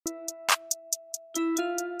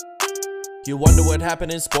You wonder what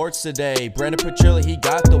happened in sports today. Brandon Petrilli, he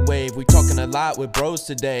got the wave. We talking a lot with bros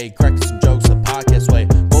today. Cracking some jokes the podcast way.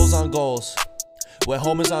 Goals on goals. With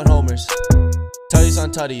homers on homers. Tutties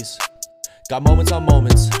on tutties. Got moments on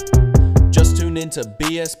moments. Just tune into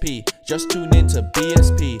BSP. Just tune into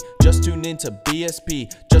BSP. Just tune into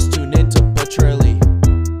BSP. Just tune into Petrilli.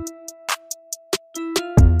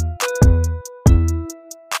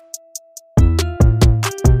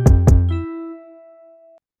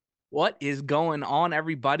 What is going on,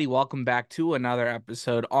 everybody? Welcome back to another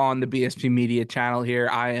episode on the BSP Media channel here.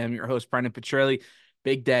 I am your host, Brendan Petrilli.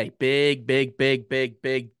 Big day. Big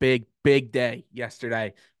day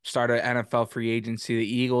yesterday. Started NFL free agency. The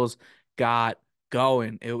Eagles got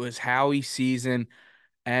going. It was Howie season.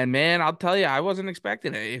 And man, I'll tell you, I wasn't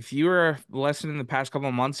expecting it. If you were listening the past couple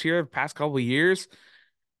of months here, past couple of years,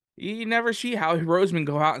 you never see Howie Roseman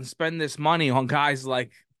go out and spend this money on guys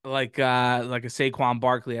like a Saquon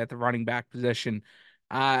Barkley at the running back position.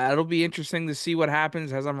 It'll be interesting to see what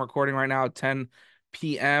happens as I'm recording right now at 10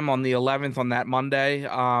 p.m. on the 11th on that Monday.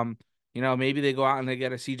 Maybe they go out and they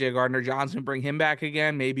get a CJ Gardner-Johnson, bring him back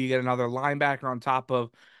again. Maybe you get another linebacker on top of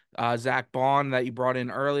Zach Bond that you brought in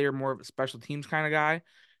earlier, more of a special teams kind of guy.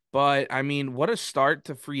 But I mean, what a start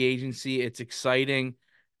to free agency. It's exciting.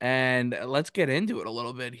 And let's get into it a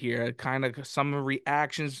little bit here. Kind of some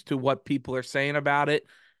reactions to what people are saying about it.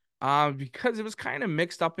 Because it was kind of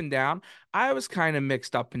mixed up and down. I was kind of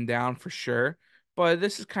mixed up and down for sure. But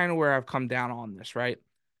this is kind of where I've come down on this, right?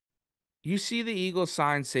 You see the Eagles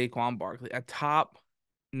sign Saquon Barkley, a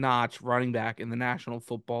top-notch running back in the National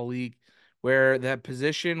Football League, where that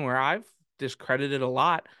position where I've discredited a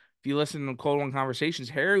lot. If you listen to Cold One Conversations,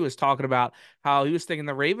 Harry was talking about how he was thinking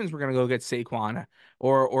the Ravens were going to go get Saquon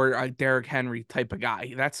or a Derrick Henry type of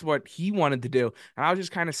guy. That's what he wanted to do. And I was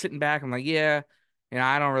just kind of sitting back. I'm like, yeah,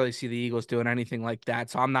 I don't really see the Eagles doing anything like that.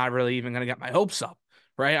 So I'm not really even going to get my hopes up,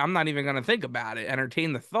 right? I'm not even going to think about it,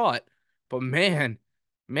 entertain the thought. But man,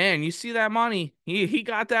 you see that money. He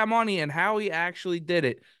got that money and how he actually did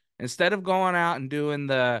it. Instead of going out and doing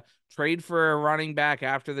the trade for a running back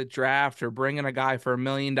after the draft or bringing a guy for $1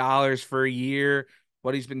 million for a year,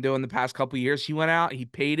 what he's been doing the past couple of years, he went out, he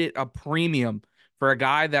paid it a premium for a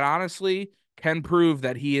guy that honestly can prove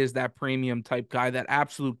that he is that premium type guy, that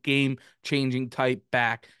absolute game changing type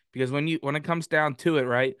back. Because when it comes down to it,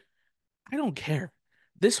 right? I don't care.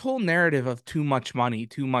 This whole narrative of too much money,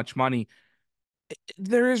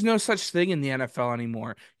 there is no such thing in the NFL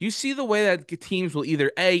anymore. You see the way that teams will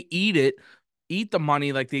either eat the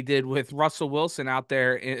money like they did with Russell Wilson out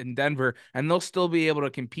there in Denver, and they'll still be able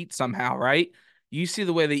to compete somehow, right? You see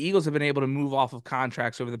the way the Eagles have been able to move off of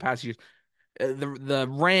contracts over the past years. The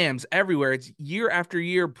Rams everywhere. It's year after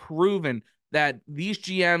year proven that these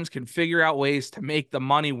GMs can figure out ways to make the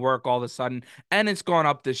money work all of a sudden, and it's gone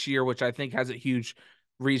up this year, which I think has a huge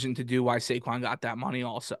reason to do why Saquon got that money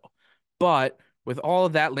also. But with all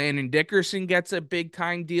of that, Landon Dickerson gets a big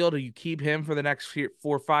time deal. Do you keep him for the next 4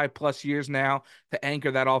 or 5 plus years now to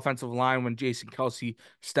anchor that offensive line when Jason Kelsey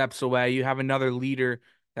steps away? You have another leader.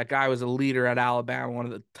 That guy was a leader at Alabama, one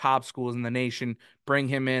of the top schools in the nation. Bring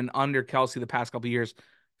him in under Kelsey the past couple of years,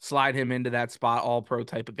 slide him into that spot, all pro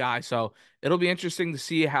type of guy. So it'll be interesting to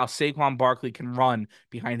see how Saquon Barkley can run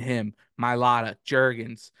behind him, Mailata,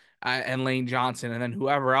 Jurgens, and Lane Johnson, and then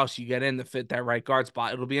whoever else you get in to fit that right guard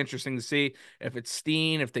spot. It'll be interesting to see if it's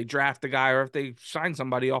Steen, if they draft a guy, or if they sign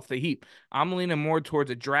somebody off the heap. I'm leaning more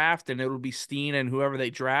towards a draft, and it'll be Steen and whoever they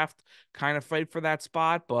draft kind of fight for that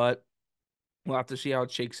spot, but we'll have to see how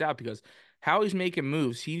it shakes out because how he's making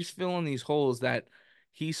moves, he's filling these holes that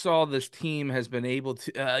he saw this team has been able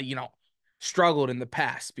to, struggled in the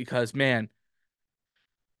past because, man,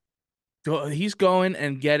 he's going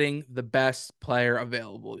and getting the best player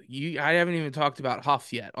available. I haven't even talked about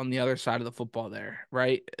Huff yet on the other side of the football there,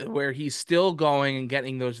 right? Where he's still going and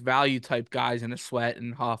getting those value type guys in a Sweat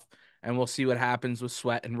and Huff, and we'll see what happens with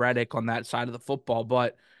Sweat and Reddick on that side of the football.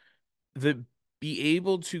 But the be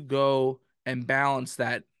able to go and balance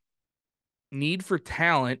that need for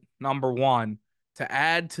talent, number one, to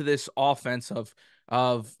add to this offense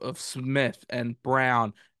of Smith and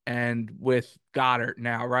Brown and with Goddard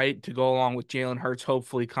now, right? To go along with Jalen Hurts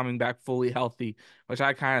hopefully coming back fully healthy, which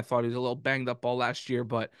I kind of thought he was a little banged up all last year,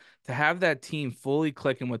 but to have that team fully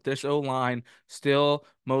clicking with this O-line still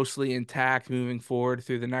mostly intact moving forward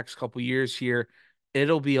through the next couple years here,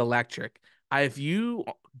 it'll be electric. If you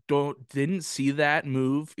didn't see that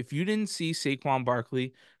move, if you didn't see Saquon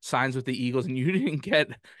Barkley signs with the Eagles and you didn't get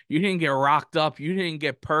rocked up, you didn't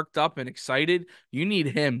get perked up and excited, you need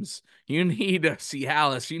hymns. You need a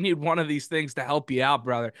Cialis. You need one of these things to help you out,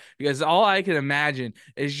 brother. Because all I can imagine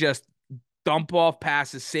is just dump off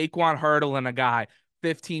passes, Saquon hurdling a guy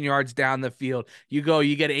 15 yards down the field. You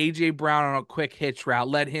get AJ Brown on a quick hitch route,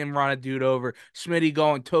 let him run a dude over. Smitty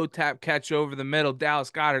going toe tap catch over the middle. Dallas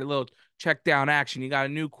Goedert, a little check down action. You got a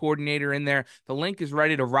new coordinator in there. The link is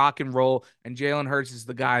ready to rock and roll, and Jalen Hurts is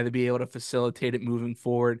the guy to be able to facilitate it moving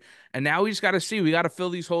forward. And now we just got to see. We got to fill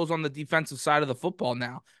these holes on the defensive side of the football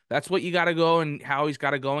now. That's what you got to go and Howie's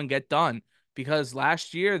got to go and get done. Because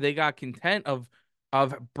last year they got content of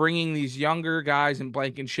bringing these younger guys in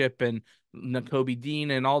Blankenship and Nakobe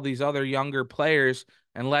Dean and all these other younger players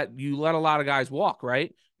and let a lot of guys walk,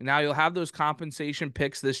 right? And now you'll have those compensation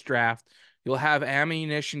picks this draft. You'll have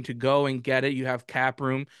ammunition to go and get it. You have cap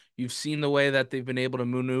room. You've seen the way that they've been able to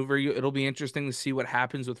maneuver. It'll be interesting to see what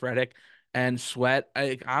happens with Reddick and Sweat.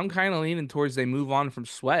 I'm kind of leaning towards they move on from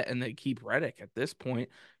Sweat and they keep Reddick at this point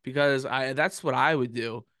because that's what I would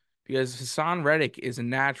do because Hassan Reddick is a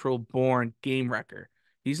natural born game wrecker.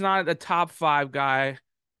 He's not a top 5 guy,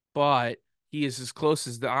 but he is as close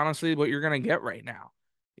as honestly what you're gonna get right now.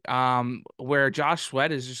 Where Josh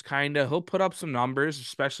Sweat is just kind of he'll put up some numbers,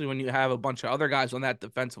 especially when you have a bunch of other guys on that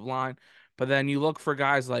defensive line. But then you look for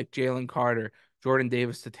guys like Jalen Carter, Jordan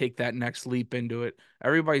Davis to take that next leap into it.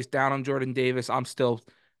 Everybody's down on Jordan Davis. I'm still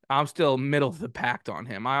middle of the pack on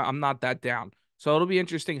him. I'm not that down. So it'll be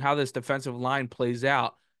interesting how this defensive line plays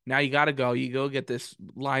out. Now you got to go. You go get this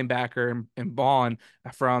linebacker and Bond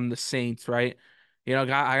from the Saints, right? I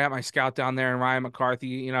got my scout down there and Ryan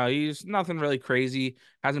McCarthy. He's nothing really crazy.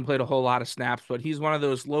 Hasn't played a whole lot of snaps, but he's one of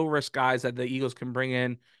those low risk guys that the Eagles can bring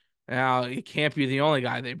in. Now, it can't be the only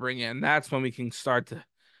guy they bring in. That's when we start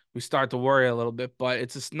to worry a little bit. But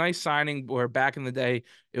it's a nice signing where back in the day,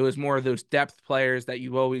 it was more of those depth players that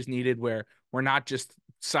you always needed where we're not just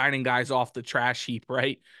signing guys off the trash heap,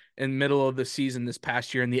 right? In middle of the season this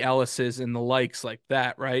past year and the Ellises and the likes like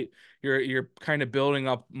that, right? You're kind of building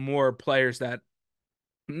up more players that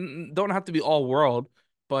don't have to be all world,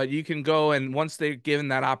 but you can go and once they're given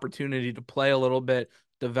that opportunity to play a little bit,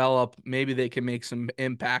 develop, maybe they can make some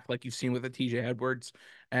impact like you've seen with the TJ Edwards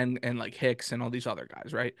and like Hicks and all these other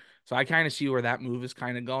guys, right? So I kind of see where that move is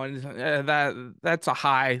kind of going. That's a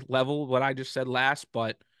high level what I just said last,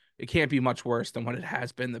 but it can't be much worse than what it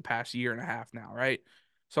has been the past year and a half now, right?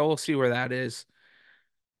 So we'll see where that is.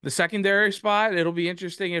 The secondary spot, it'll be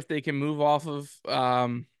interesting if they can move off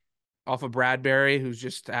of Bradbury, who's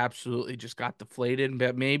just absolutely just got deflated.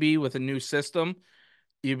 But maybe with a new system,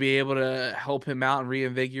 you'd be able to help him out and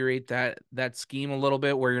reinvigorate that scheme a little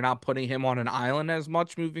bit where you're not putting him on an island as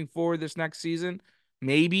much moving forward this next season.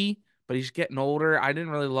 Maybe, but he's getting older. I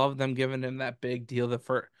didn't really love them giving him that big deal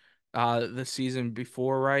the season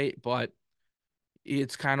before, right? But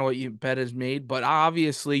it's kind of what you bet is made. But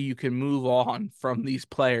obviously, you can move on from these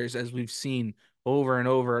players as we've seen over and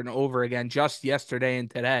over and over again just yesterday and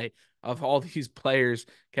today of all these players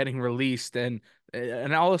getting released and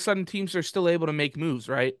all of a sudden teams are still able to make moves,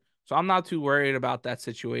 right? So I'm not too worried about that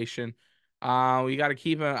situation. We got to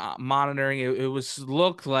keep monitoring. It was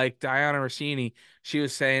looked like Diana Rossini. She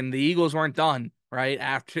was saying the Eagles weren't done right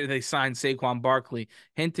after they signed Saquon Barkley,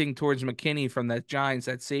 hinting towards McKinney from the Giants,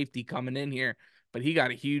 that safety coming in here. But he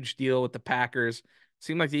got a huge deal with the Packers.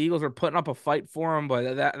 Seemed like the Eagles were putting up a fight for him,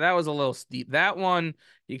 but that was a little steep. That one,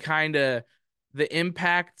 you kind of the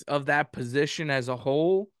impact of that position as a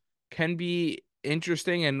whole can be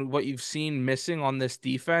interesting and what you've seen missing on this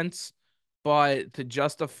defense. But to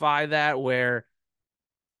justify that, where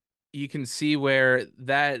you can see where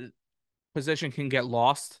that position can get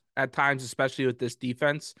lost at times, especially with this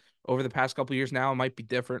defense over the past couple of years now, it might be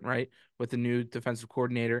different, right? With the new defensive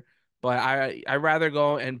coordinator. But I rather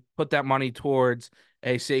go and put that money towards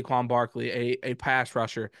a Saquon Barkley, a pass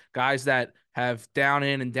rusher, guys that have down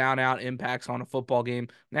in and down out impacts on a football game.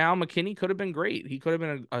 Now McKinney could have been great. He could have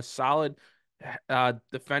been a solid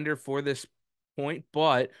defender for this point,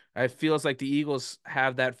 but it feels like the Eagles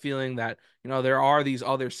have that feeling that, there are these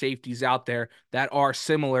other safeties out there that are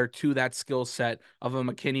similar to that skill set of a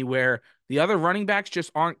McKinney where the other running backs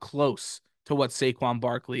just aren't close to what Saquon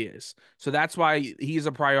Barkley is. So that's why he's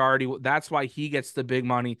a priority. That's why he gets the big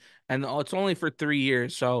money. And it's only for 3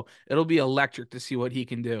 years. So it'll be electric to see what he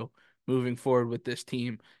can do moving forward with this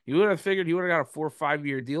team. You would have figured he would have got a 4 or 5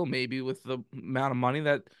 year deal maybe with the amount of money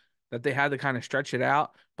that they had to kind of stretch it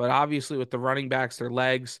out. But obviously with the running backs, their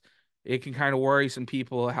legs, it can kind of worry some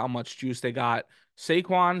people how much juice they got.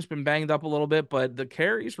 Saquon's been banged up a little bit, but the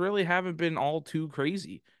carries really haven't been all too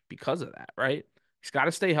crazy because of that, right? He's got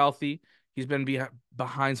to stay healthy. He's been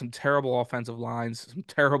behind some terrible offensive lines, some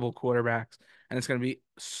terrible quarterbacks, and it's going to be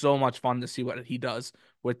so much fun to see what he does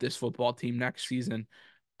with this football team next season.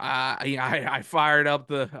 I fired up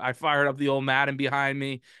the old Madden behind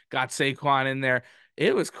me, got Saquon in there.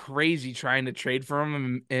 It was crazy trying to trade for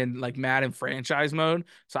him in like Madden franchise mode.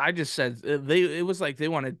 So I just said it was like they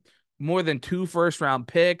wanted more than 2 first-round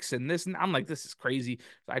picks and this, and I'm like, this is crazy.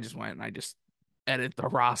 So I just went and I just edit the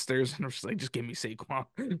rosters and I was like, just give me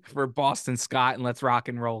Saquon for Boston Scott and let's rock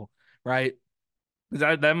and roll, right?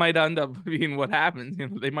 That might end up being what happens.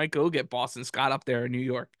 They might go get Boston Scott up there in New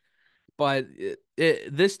York. But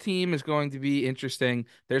this team is going to be interesting.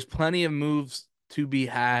 There's plenty of moves to be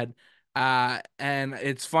had. And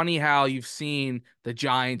it's funny how you've seen the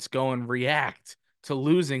Giants go and react to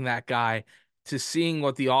losing that guy, to seeing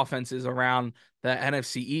what the offense is around the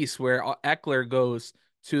NFC East, where Eckler goes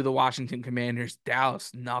to the Washington Commanders.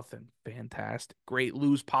 Dallas, nothing. Fantastic. Great.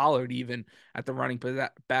 Lose Pollard even at the running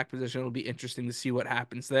back position. It'll be interesting to see what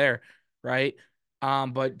happens there, right?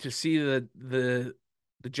 But to see the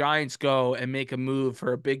Giants go and make a move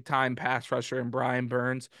for a big time pass rusher and Brian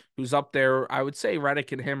Burns, who's up there. I would say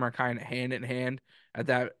Reddick and him are kind of hand in hand at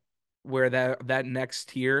that next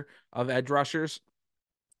tier of edge rushers.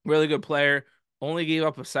 Really good player. Only gave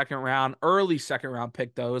up a early second round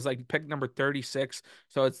pick though. It was like pick number 36.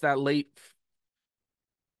 So it's that late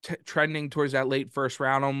trending towards that late first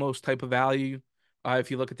round almost type of value. If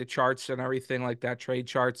you look at the charts and everything like that, trade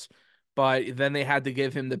charts. But then they had to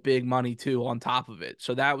give him the big money too on top of it.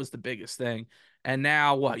 So that was the biggest thing. And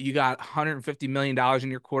now what? You got $150 million in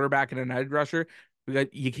your quarterback and an edge rusher.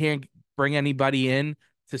 You can't bring anybody in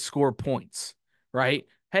to score points, right?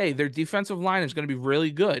 Hey, their defensive line is going to be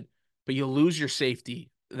really good, but you lose your safety.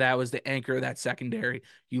 That was the anchor of that secondary.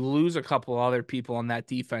 You lose a couple other people on that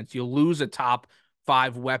defense. You lose a top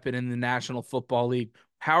 5 weapon in the National Football League.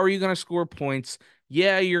 How are you going to score points?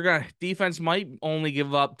 Yeah, defense might only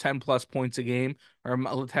give up 10 plus points a game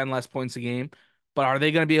or 10 less points a game, but are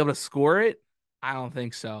they going to be able to score it? I don't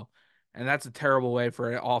think so. And that's a terrible way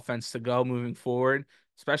for an offense to go moving forward,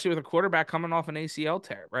 especially with a quarterback coming off an ACL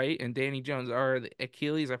tear, right? And Danny Jones or the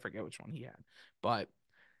Achilles, I forget which one he had. But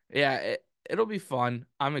yeah, it'll be fun.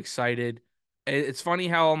 I'm excited. It's funny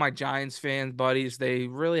how all my Giants fans buddies, they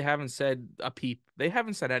really haven't said a peep. They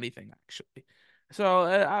haven't said anything actually. So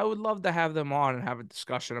I would love to have them on and have a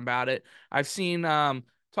discussion about it. I've seen talking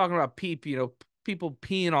about peep, people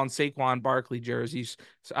peeing on Saquon Barkley jerseys.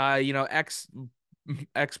 Ex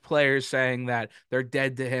players saying that they're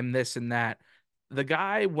dead to him, this and that. The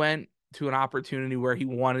guy went to an opportunity where he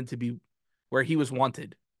wanted to be, where he was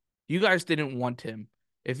wanted. You guys didn't want him.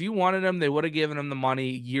 If you wanted him, they would have given him the money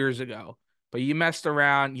years ago. But you messed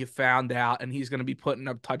around, you found out, and he's going to be putting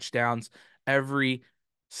up touchdowns every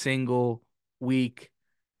single week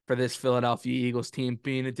for this Philadelphia Eagles team,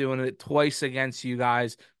 doing it twice against you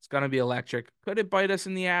guys. It's going to be electric. Could it bite us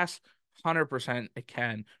in the ass? 100% it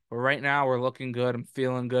can. But right now, we're looking good. I'm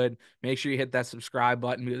feeling good. Make sure you hit that subscribe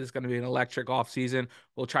button because it's going to be an electric offseason.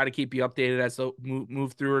 We'll try to keep you updated as we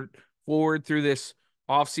move forward through this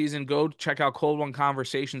offseason. Go check out Cold One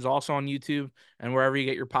Conversations also on YouTube and wherever you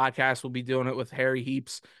get your podcasts. We'll be doing it with Harry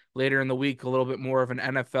Heaps later in the week, a little bit more of an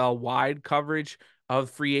NFL wide coverage of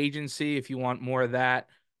free agency if you want more of that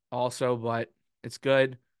also, but it's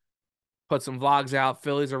good. Put some vlogs out.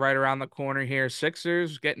 Phillies are right around the corner here.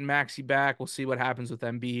 Sixers getting Maxey back. We'll see what happens with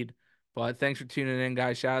Embiid. But thanks for tuning in,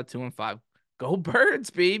 guys. Shout out 2-5. Go Birds,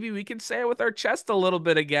 baby. We can say it with our chest a little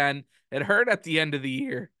bit again. It hurt at the end of the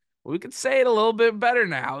year. We can say it a little bit better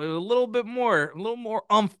now. A little more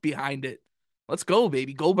umph behind it. Let's go,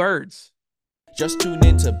 baby. Go Birds. Just tune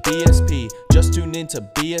into BSP. Just tune into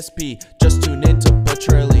BSP. Just tune into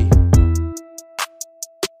Petrilli.